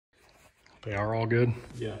They are all good?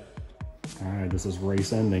 Yeah. All right, this is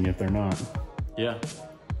race ending if they're not. Yeah.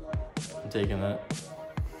 I'm taking that.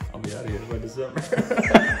 I'll be out of here by December. So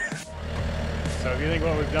if you think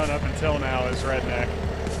what we've done up until now is redneck,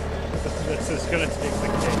 this is gonna take the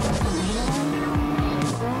cake.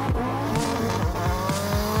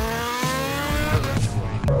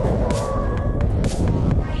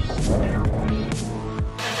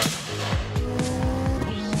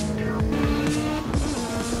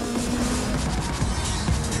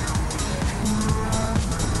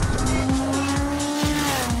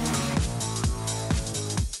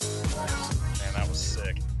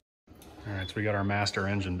 We got our master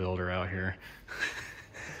engine builder out here.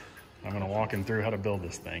 I'm gonna walk him through how to build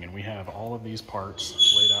this thing, and we have all of these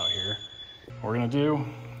parts laid out here. What we're gonna do,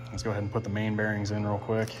 let's go ahead and put the main bearings in real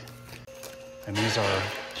quick. And these are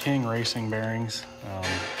King Racing bearings.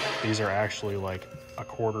 These are actually like a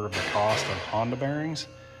quarter of the cost of Honda bearings,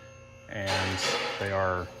 and they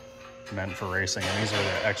are meant for racing. And these are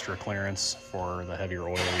the extra clearance for the heavier oil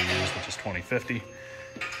we use, which is 2050.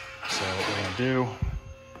 So what we're gonna do,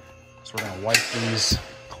 so we're gonna wipe these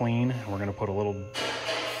clean. We're gonna put a little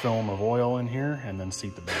film of oil in here and then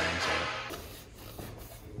seat the bearings in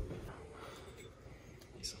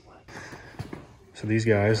it. So these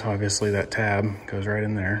guys, obviously that tab goes right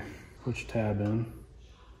in there. Put your tab in,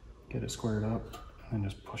 get it squared up, and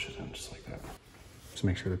just push it in just like that. Just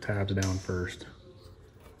make sure the tab's down first,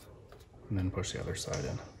 and then push the other side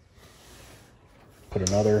in. Put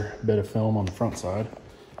another bit of film on the front side.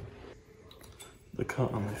 The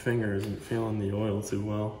cut on my finger isn't feeling the oil too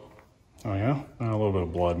well. Oh yeah? A little bit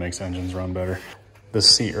of blood makes engines run better.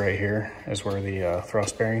 This seat right here is where the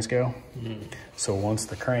thrust bearings go. So once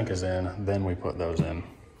the crank is in, then we put those in.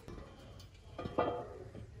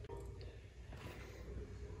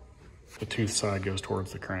 The tooth side goes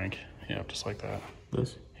towards the crank. Yep, just like that.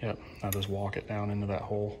 This? Yep, now just walk it down into that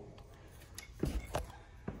hole.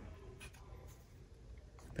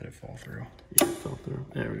 Did it fall through? Yeah, it fell through.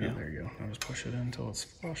 There we go. Yeah, there you go. Now just push it in until it's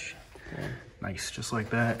flush. Okay. Nice, just like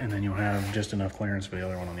that. And then you'll have just enough clearance for the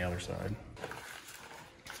other one on the other side.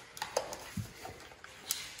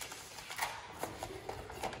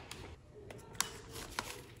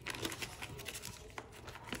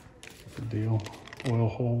 Good deal. Oil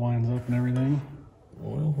hole lines up and everything.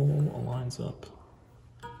 Oil hole lines up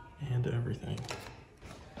and everything.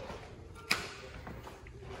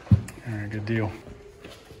 All right, good deal.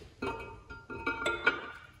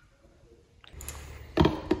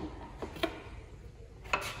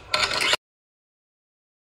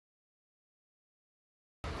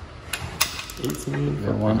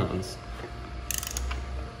 £18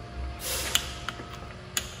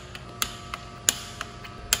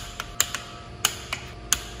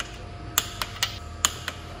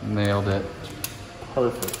 Nailed it.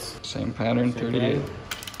 Perfect. Same pattern, 38.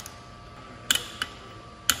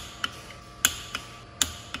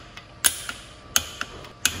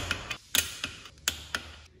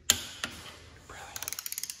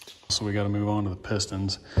 So we got to move on to the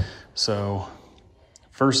pistons. So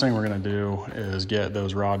first thing we're going to do is get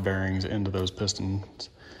those rod bearings into those pistons,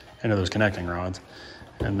 into those connecting rods.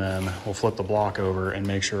 And then we'll flip the block over and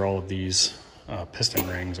make sure all of these piston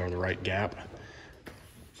rings are the right gap.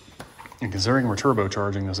 And considering we're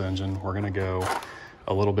turbocharging this engine, we're going to go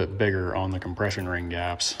a little bit bigger on the compression ring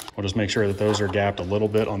gaps. We'll just make sure that those are gapped a little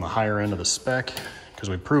bit on the higher end of the spec,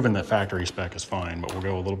 because we've proven that factory spec is fine, but we'll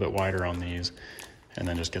go a little bit wider on these and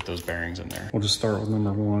then just get those bearings in there. We'll just start with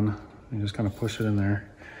number one and just kind of push it in there.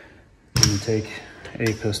 Then you take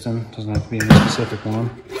a piston, doesn't have to be any specific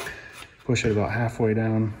one. Push it about halfway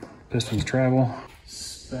down piston's travel.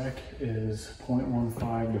 Spec is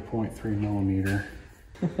 0.15 to 0.3 millimeter.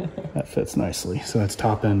 That fits nicely. So that's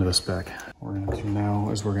top end of the spec. What we're gonna do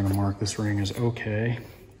now is we're gonna mark this ring as okay.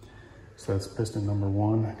 So that's piston number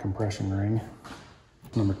one, compression ring.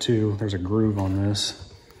 Number two, there's a groove on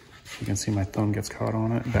this. You can see my thumb gets caught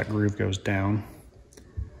on it. That groove goes down.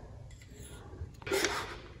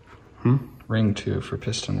 Ring 2 for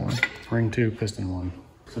piston 1. Ring 2, piston 1.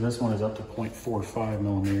 So this one is up to 0.45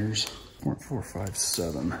 millimeters.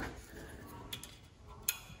 0.457.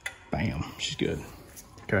 Bam, she's good.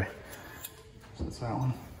 Okay, so that's that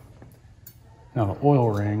one. Now the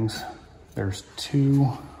oil rings, there's 2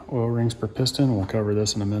 oil rings per piston. We'll cover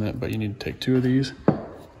this in a minute, but you need to take 2 of these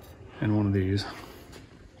and 1 of these.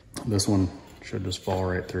 This one should just fall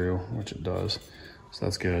right through, which it does. So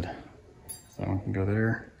that's good. So that one can go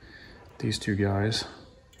there. These 2 guys,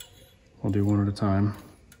 we'll do one at a time.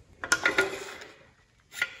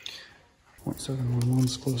 0.711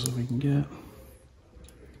 as close as we can get.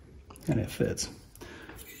 And it fits.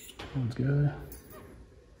 That one's good.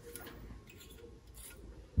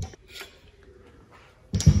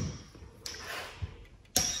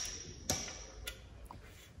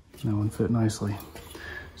 that one fit nicely.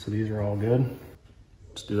 So these are all good.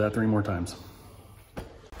 Let's do that 3 more times.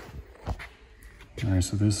 All right,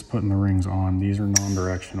 so this is putting the rings on. These are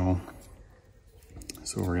non-directional.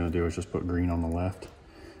 So what we're gonna do is just put green on the left.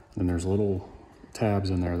 And there's little tabs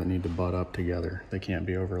in there that need to butt up together. They can't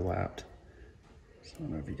be overlapped. So I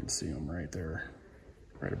don't know if you can see them right there,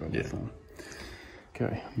 right above the thumb.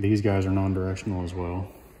 Okay, these guys are non-directional as well.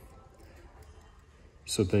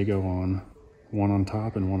 So they go on, one on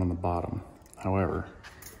top and one on the bottom. However,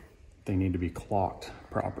 they need to be clocked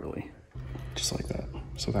properly, just like that.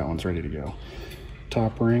 So that one's ready to go.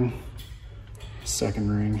 Top ring, second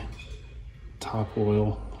ring, top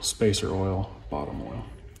oil, spacer oil, bottom oil,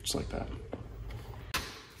 just like that.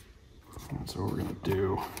 And so what we're gonna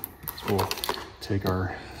do is we'll take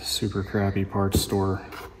our super crappy parts store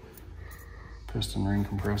piston ring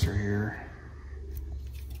compressor here.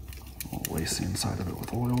 We'll lace the inside of it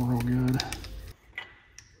with oil real good.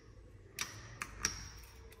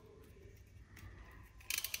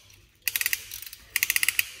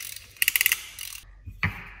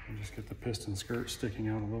 And just get the piston skirt sticking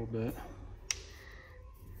out a little bit.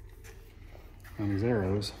 And these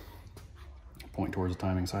arrows point towards the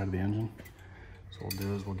timing side of the engine. So what we'll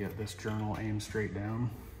do is we'll get this journal aimed straight down.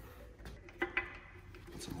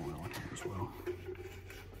 Put some oil in here as well.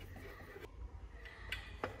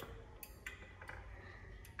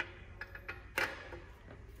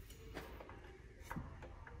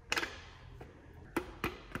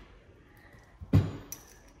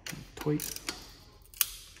 Tweak.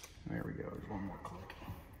 There we go, there's one more click.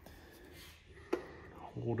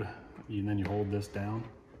 Hold, and then you hold this down.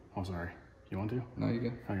 Oh, sorry, you want to? No, you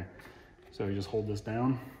good. Okay, so you just hold this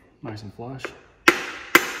down, nice and flush. Just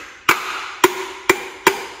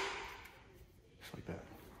like that.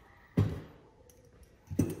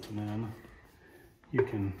 And then you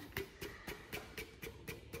can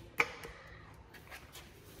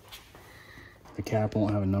the cap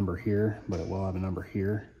won't have a number here, but it will have a number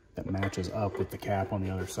here that matches up with the cap on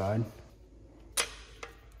the other side.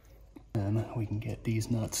 Then we can get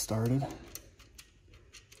these nuts started.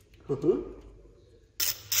 Now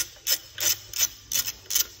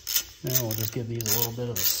we'll just give these a little bit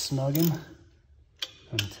of a snugging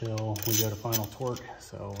until we go to final torque.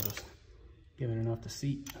 So we'll just give it enough to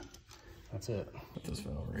seat. That's it. Put this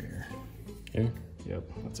valve right here. Here? Yep,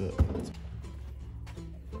 that's it.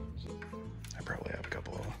 I probably have a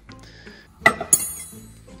couple of them. All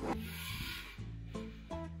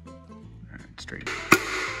right, straight.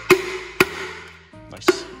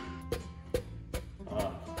 Nice.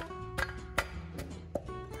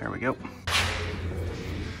 There we go.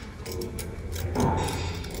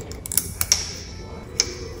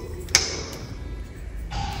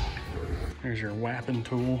 There's your whapping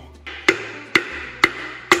tool.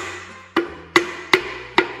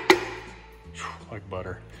 Like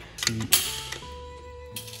butter.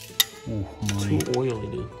 Oh, money. Too oily,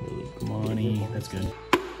 dude. Money. That's good.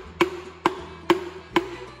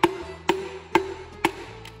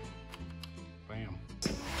 Bam.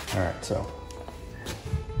 All right, so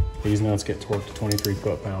these nuts get torqued to 23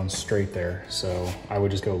 foot-pounds straight there. So I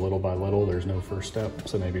would just go little by little. There's no first step.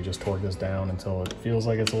 So maybe just torque this down until it feels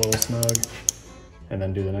like it's a little snug, and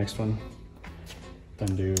then do the next one.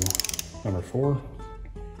 Then do number 4.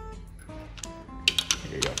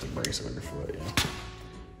 You got to brace it with your foot, yeah.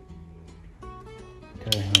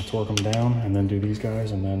 Okay, I'm gonna torque them down and then do these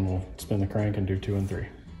guys, and then we'll spin the crank and do 2 and 3.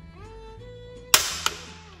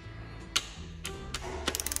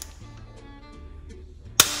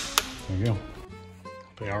 There you go.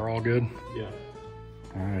 They are all good? Yeah.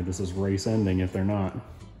 All right, this is race ending if they're not.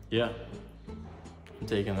 Yeah. I'm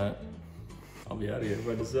taking that. I'll be out of here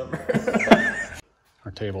by December. Our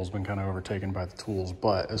table's been kind of overtaken by the tools,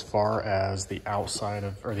 but as far as the outside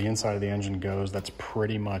of, or the inside of the engine goes, that's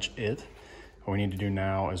pretty much it. What we need to do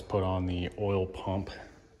now is put on the oil pump.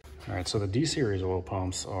 All right, so the D-series oil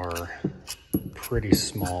pumps are pretty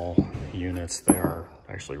small units. They are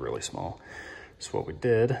actually really small. So what we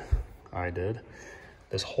did, I did,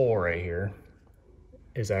 this hole right here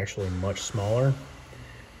is actually much smaller.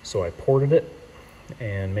 So I ported it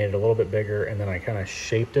and made it a little bit bigger, and then I kind of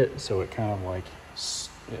shaped it so it kind of like,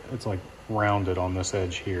 it's like rounded on this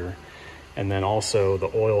edge here. And then also the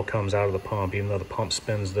oil comes out of the pump. Even though the pump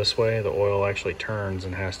spins this way, the oil actually turns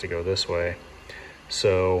and has to go this way.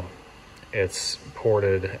 So it's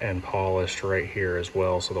ported and polished right here as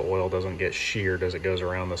well, so the oil doesn't get sheared as it goes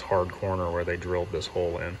around this hard corner where they drilled this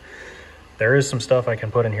hole in. There is some stuff I can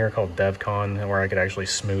put in here called DevCon where I could actually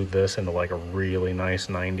smooth this into like a really nice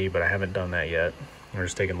 90, but I haven't done that yet. We're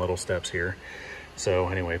just taking little steps here. So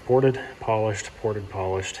anyway, ported, polished,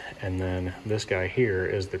 and then this guy here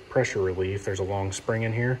is the pressure relief. There's a long spring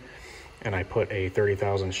in here, and I put a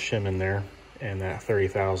 30,000 shim in there, and that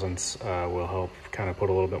 30,000 will help kind of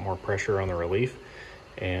put a little bit more pressure on the relief,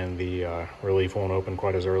 and the relief won't open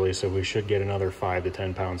quite as early, so we should get another 5 to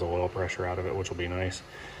 10 pounds of oil pressure out of it, which will be nice.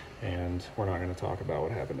 And we're not going to talk about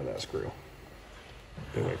what happened to that screw.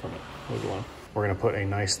 Get away from it. Move along. We're going to put a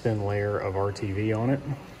nice thin layer of RTV on it,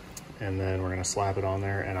 and then we're going to slap it on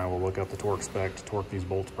there, and I will look up the torque spec to torque these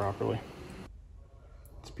bolts properly.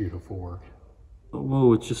 It's beautiful work.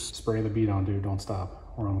 Whoa, it's just... Spray the bead on, dude. Don't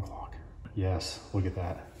stop. We're on the clock. Yes, look at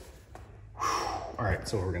that. Whew. All right,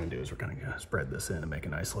 so what we're going to do is we're going to spread this in and make a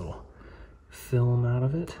nice little film out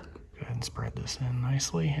of it. Go ahead and spread this in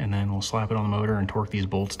nicely, and then we'll slap it on the motor and torque these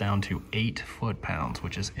bolts down to 8 foot-pounds,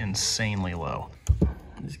 which is insanely low.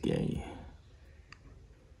 This guy.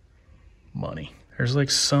 Money. There's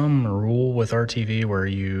like some rule with RTV where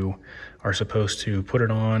you are supposed to put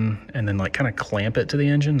it on and then like kind of clamp it to the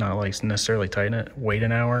engine, not like necessarily tighten it, wait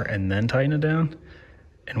an hour and then tighten it down.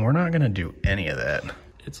 And we're not gonna do any of that.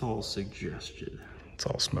 It's all suggested. It's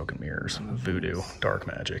all smoke and mirrors, voodoo, dark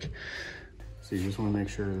magic. So you just wanna make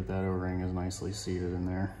sure that that O-ring is nicely seated in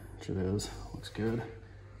there, which it is, looks good.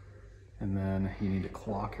 And then you need to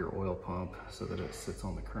clock your oil pump so that it sits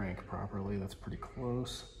on the crank properly. That's pretty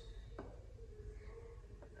close.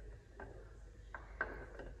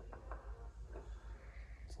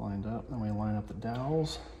 It's lined up, then we line up the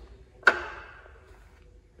dowels.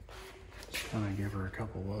 Just kind of give her a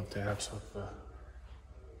couple love taps with the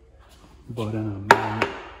button and a magnet.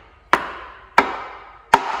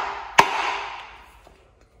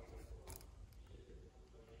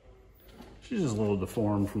 She's just a little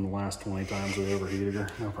deformed from the last 20 times we overheated her,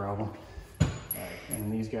 no problem. All right,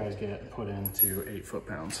 and these guys get put into 8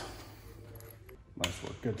 foot-pounds. Nice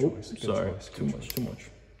work, good choice. Good Sorry, choice. too much.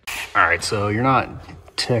 All right, so you're not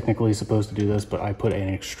technically supposed to do this, but I put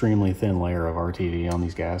an extremely thin layer of RTV on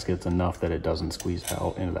these gaskets, enough that it doesn't squeeze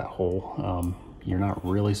out into that hole. You're not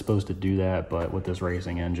really supposed to do that, but with this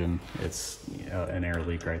racing engine, it's an air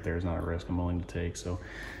leak right there is not a risk I'm willing to take. So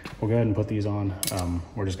we'll go ahead and put these on.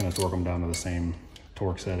 We're just gonna torque them down to the same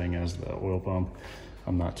torque setting as the oil pump.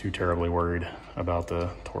 I'm not too terribly worried about the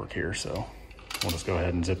torque here, so we'll just go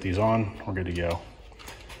ahead and zip these on. We're good to go.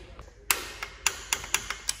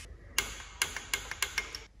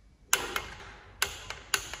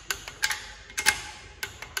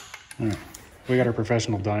 All right. We got our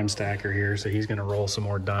professional dime stacker here, so he's gonna roll some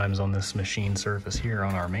more dimes on this machine surface here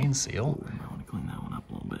on our main seal. Ooh, I want to clean that one up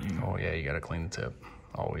a little bit here. Oh yeah, you gotta clean the tip,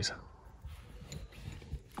 always.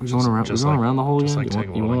 We're going around the hole again? Just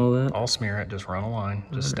like you want all that? I'll smear it, just run a line.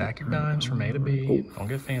 Just stack your dimes from A to B. Don't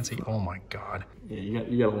get fancy. Oh my God. Yeah,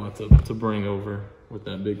 you got a lot to bring over with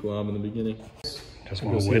that big glob in the beginning. Just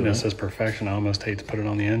want to witness his perfection. I almost hate to put it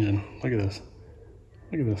on the engine. Look at this.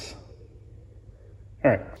 Look at this.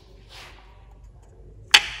 All right.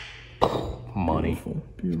 Money.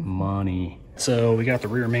 Beautiful. Money. So we got the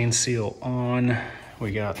rear main seal on,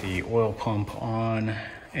 we got the oil pump on,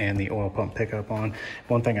 and the oil pump pickup on.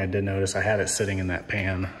 One thing I did notice, I had it sitting in that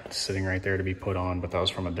pan, sitting right there to be put on, but that was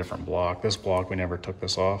from a different block. This block, we never took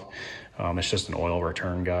this off. It's just an oil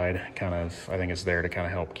return guide. Kind of, I think it's there to kind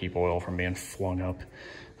of help keep oil from being flung up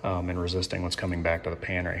and resisting what's coming back to the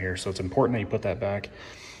pan right here. So it's important that you put that back.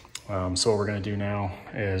 So what we're gonna do now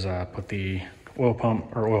is put the oil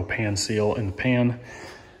pump or oil pan seal in the pan,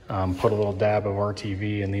 put a little dab of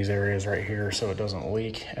RTV in these areas right here so it doesn't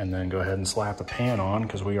leak, and then go ahead and slap the pan on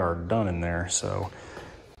because we are done in there. So,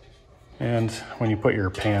 and when you put your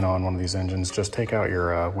pan on one of these engines, just take out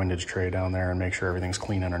your windage tray down there and make sure everything's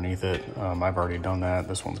clean underneath it. I've already done that.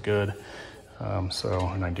 This one's good.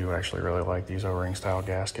 And I do actually really like these O-ring style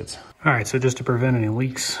gaskets. All right, so just to prevent any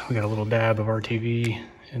leaks, we got a little dab of RTV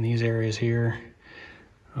in these areas here.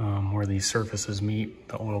 Where these surfaces meet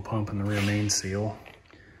the oil pump and the rear main seal.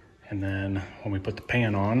 And then when we put the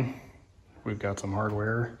pan on, we've got some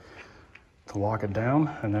hardware to lock it down,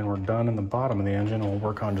 and then we're done in the bottom of the engine, and we'll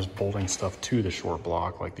work on just bolting stuff to the short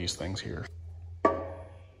block like these things here.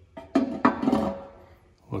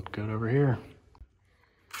 Looked good over here.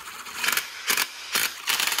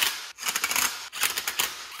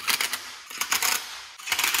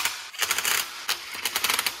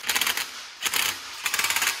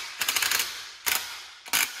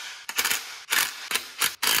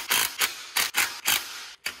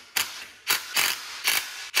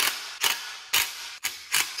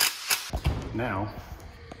 Now,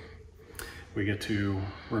 we get to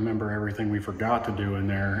remember everything we forgot to do in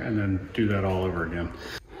there and then do that all over again.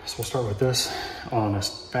 So we'll start with this. On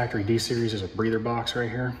this factory D series is a breather box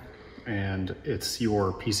right here. and it's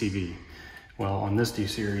your PCV. Well, on this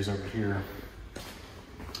D-series over here,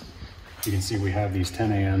 you can see we have these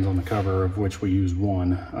 10 ANs on the cover, of which we use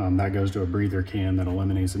one. That goes to a breather can that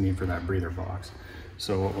eliminates the need for that breather box.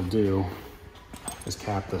 So what we'll do is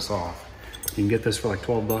cap this off. You can get this for like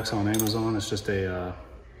 12 bucks on Amazon. It's just a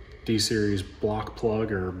D-series block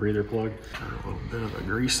plug or breather plug. A little bit of a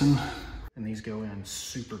greasing. And these go in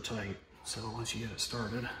super tight. So once you get it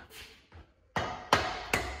started,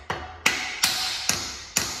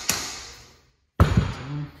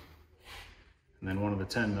 and then one of the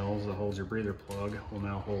 10 mils that holds your breather plug will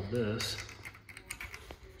now hold this.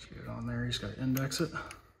 Just get it on there, you just gotta index it.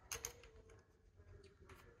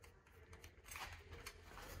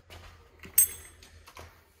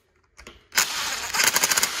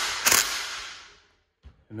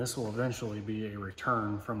 And this will eventually be a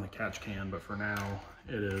return from the catch can, but for now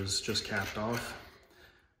it is just capped off.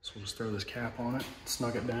 So we'll just throw this cap on it,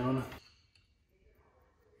 snug it down.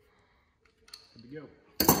 Good to go.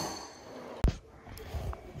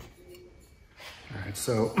 All right,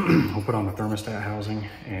 so we'll put on the thermostat housing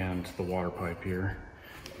and the water pipe here.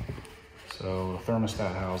 So the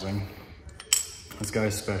thermostat housing, this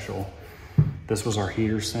guy's special. This was our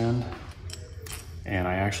heater send, and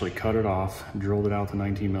I actually cut it off, drilled it out to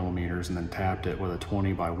 19 millimeters, and then tapped it with a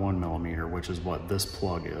 20 by 1 millimeter, which is what this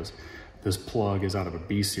plug is. This plug is out of a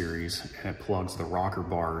B series, and it plugs the rocker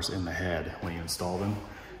bars in the head when you install them.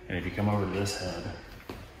 And if you come over to this head,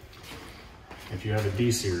 if you have a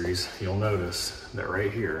D series, you'll notice that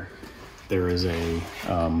right here, there is a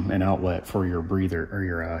an outlet for your breather or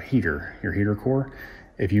your heater core.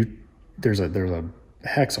 There's a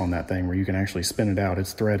hex on that thing where you can actually spin it out.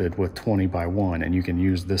 It's threaded with 20 by 1, and you can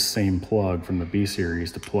use this same plug from the B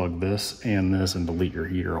series to plug this and delete your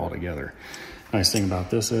heater all together. Nice thing about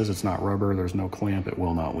this is it's not rubber, there's no clamp, it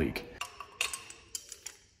will not leak.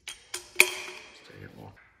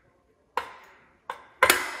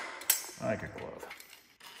 Like a glove.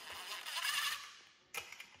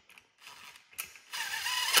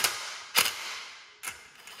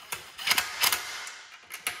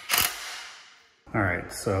 All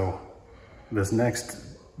right, so this next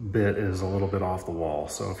bit is a little bit off the wall.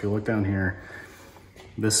 So if you look down here,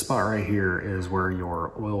 this spot right here is where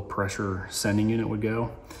your oil pressure sending unit would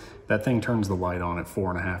go. That thing turns the light on at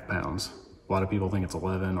 4.5 pounds. A lot of people think it's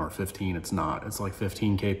 11 or 15, it's not. It's like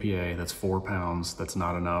 15 kPa, that's 4 pounds, that's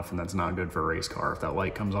not enough, and that's not good for a race car. If that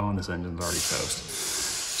light comes on, this engine's already toast.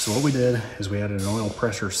 So what we did is we added an oil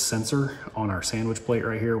pressure sensor on our sandwich plate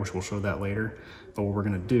right here, which we'll show that later. But what we're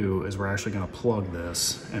gonna do is we're actually gonna plug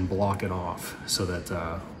this and block it off so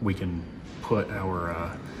that we can put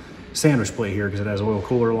our sandwich plate here, because it has oil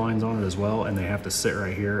cooler lines on it as well, and they have to sit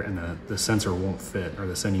right here, and the sensor won't fit, or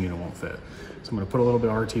the sending unit won't fit. So I'm gonna put a little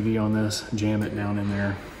bit of RTV on this, jam it down in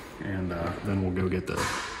there, and then we'll go get the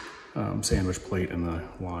sandwich plate and the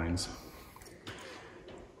lines.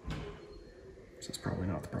 This is probably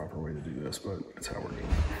not the proper way to do this, but it's how we're doing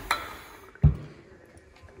it.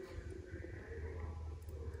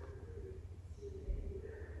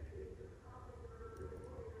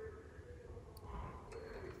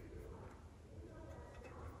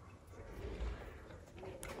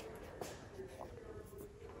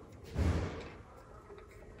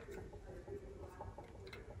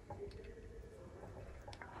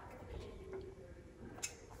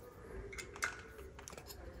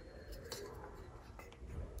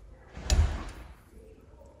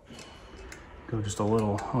 Go just a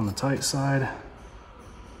little on the tight side.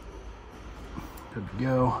 Good to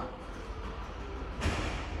go.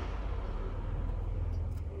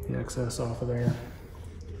 The excess off of there.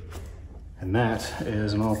 And that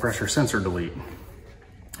is an oil pressure sensor delete.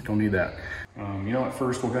 Don't need that. You know what,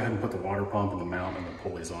 first we'll go ahead and put the water pump and the mount and the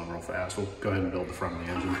pulleys on real fast. We'll go ahead and build the front of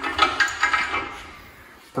the engine.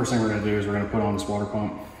 First thing we're gonna do is we're gonna put on this water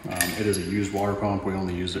pump. It is a used water pump. We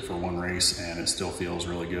only used it for one race and it still feels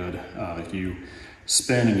really good. If you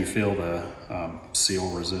spin and you feel the seal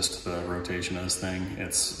resist the rotation of this thing,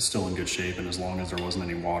 it's still in good shape, and as long as there wasn't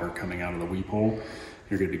any water coming out of the weep hole,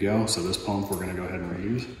 you're good to go. So this pump we're gonna go ahead and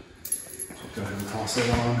reuse. Go ahead and toss it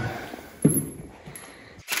on.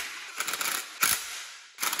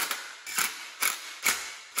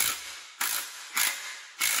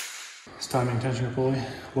 This timing tensioner pulley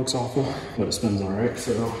looks awful, but it spins all right.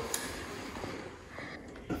 So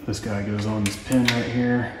this guy goes on this pin right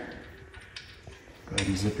here. Go ahead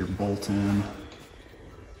and zip your bolt in.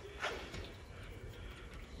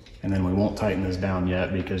 And then we won't tighten this down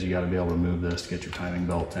yet because you got to be able to move this to get your timing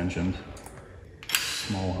belt tensioned.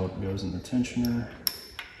 Small hook goes in the tensioner.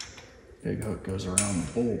 Big hook goes around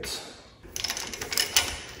the bolt.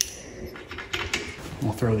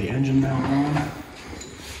 We'll throw the engine mount on.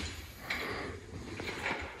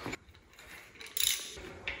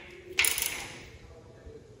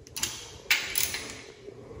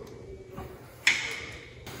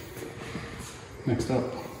 Next up,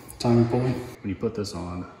 timing pulley. When you put this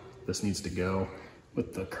on, this needs to go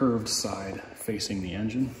with the curved side facing the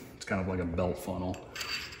engine. It's kind of like a belt funnel.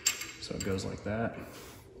 So it goes like that.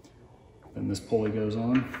 Then this pulley goes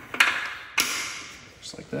on,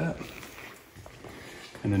 just like that.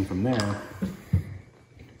 And then from there,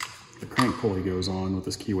 the crank pulley goes on with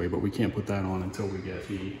this keyway, but we can't put that on until we get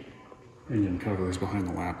the engine covers behind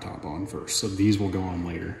the laptop on first. So these will go on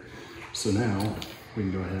later. So now we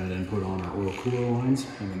can go ahead and put on our oil cooler lines,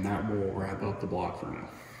 and then that will wrap up the block for now.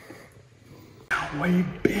 Way,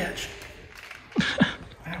 bitch.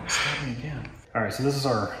 That was stopping again. All right, so this is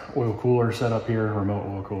our oil cooler setup here, remote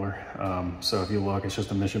oil cooler. So if you look, it's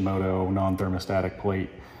just a Mishimoto non-thermostatic plate.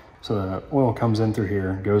 So the oil comes in through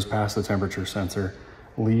here, goes past the temperature sensor,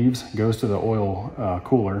 leaves, goes to the oil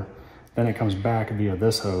cooler, then it comes back via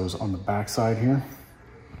this hose on the back side here,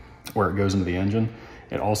 where it goes into the engine.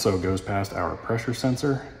 It also goes past our pressure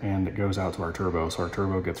sensor and it goes out to our turbo. So our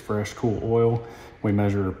turbo gets fresh, cool oil. We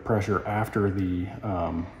measure pressure after the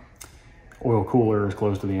oil cooler as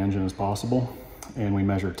close to the engine as possible. And we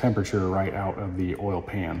measure temperature right out of the oil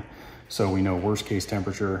pan. So we know worst case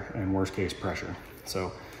temperature and worst case pressure.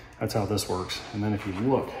 So that's how this works. And then if you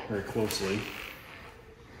look very closely,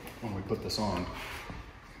 when we put this on,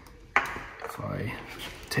 if I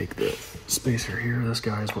take the spacer here, this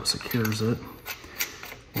guy is what secures it.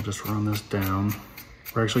 We'll just run this down.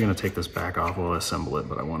 We're actually gonna take this back off, we'll assemble it,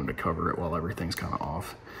 but I wanted to cover it while everything's kind of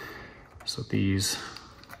off. So these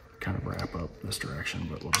kind of wrap up this direction,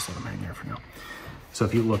 but we'll just let them hang there for now. So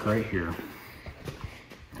if you look right here,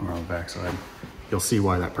 on the back side, you'll see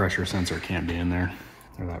why that pressure sensor can't be in there,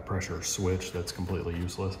 or that pressure switch that's completely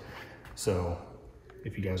useless. So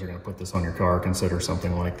if you guys are gonna put this on your car, consider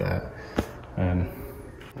something like that. And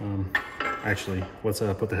actually, let's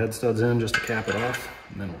put the head studs in just to cap it off,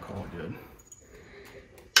 and then we'll call it good.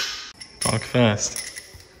 Talk fast.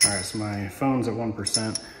 All right, so my phone's at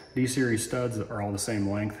 1%. D-series studs are all the same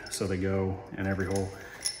length, so they go in every hole.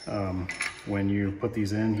 When you put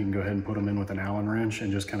these in, you can go ahead and put them in with an Allen wrench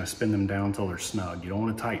and just kind of spin them down until they're snug. You don't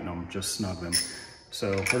want to tighten them, just snug them. So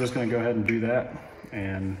we're just going to go ahead and do that,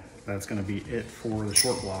 and that's going to be it for the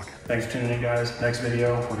short block. Thanks for tuning in, guys. Next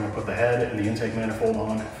video, we're going to put the head and the intake manifold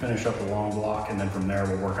on, finish up the long block, and then from there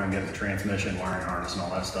we'll work on getting the transmission, wiring harness, and all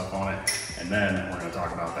that stuff on it. And then we're going to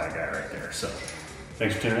talk about that guy right there. So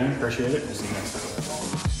thanks for tuning in. Appreciate it. We'll see you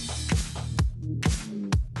next time.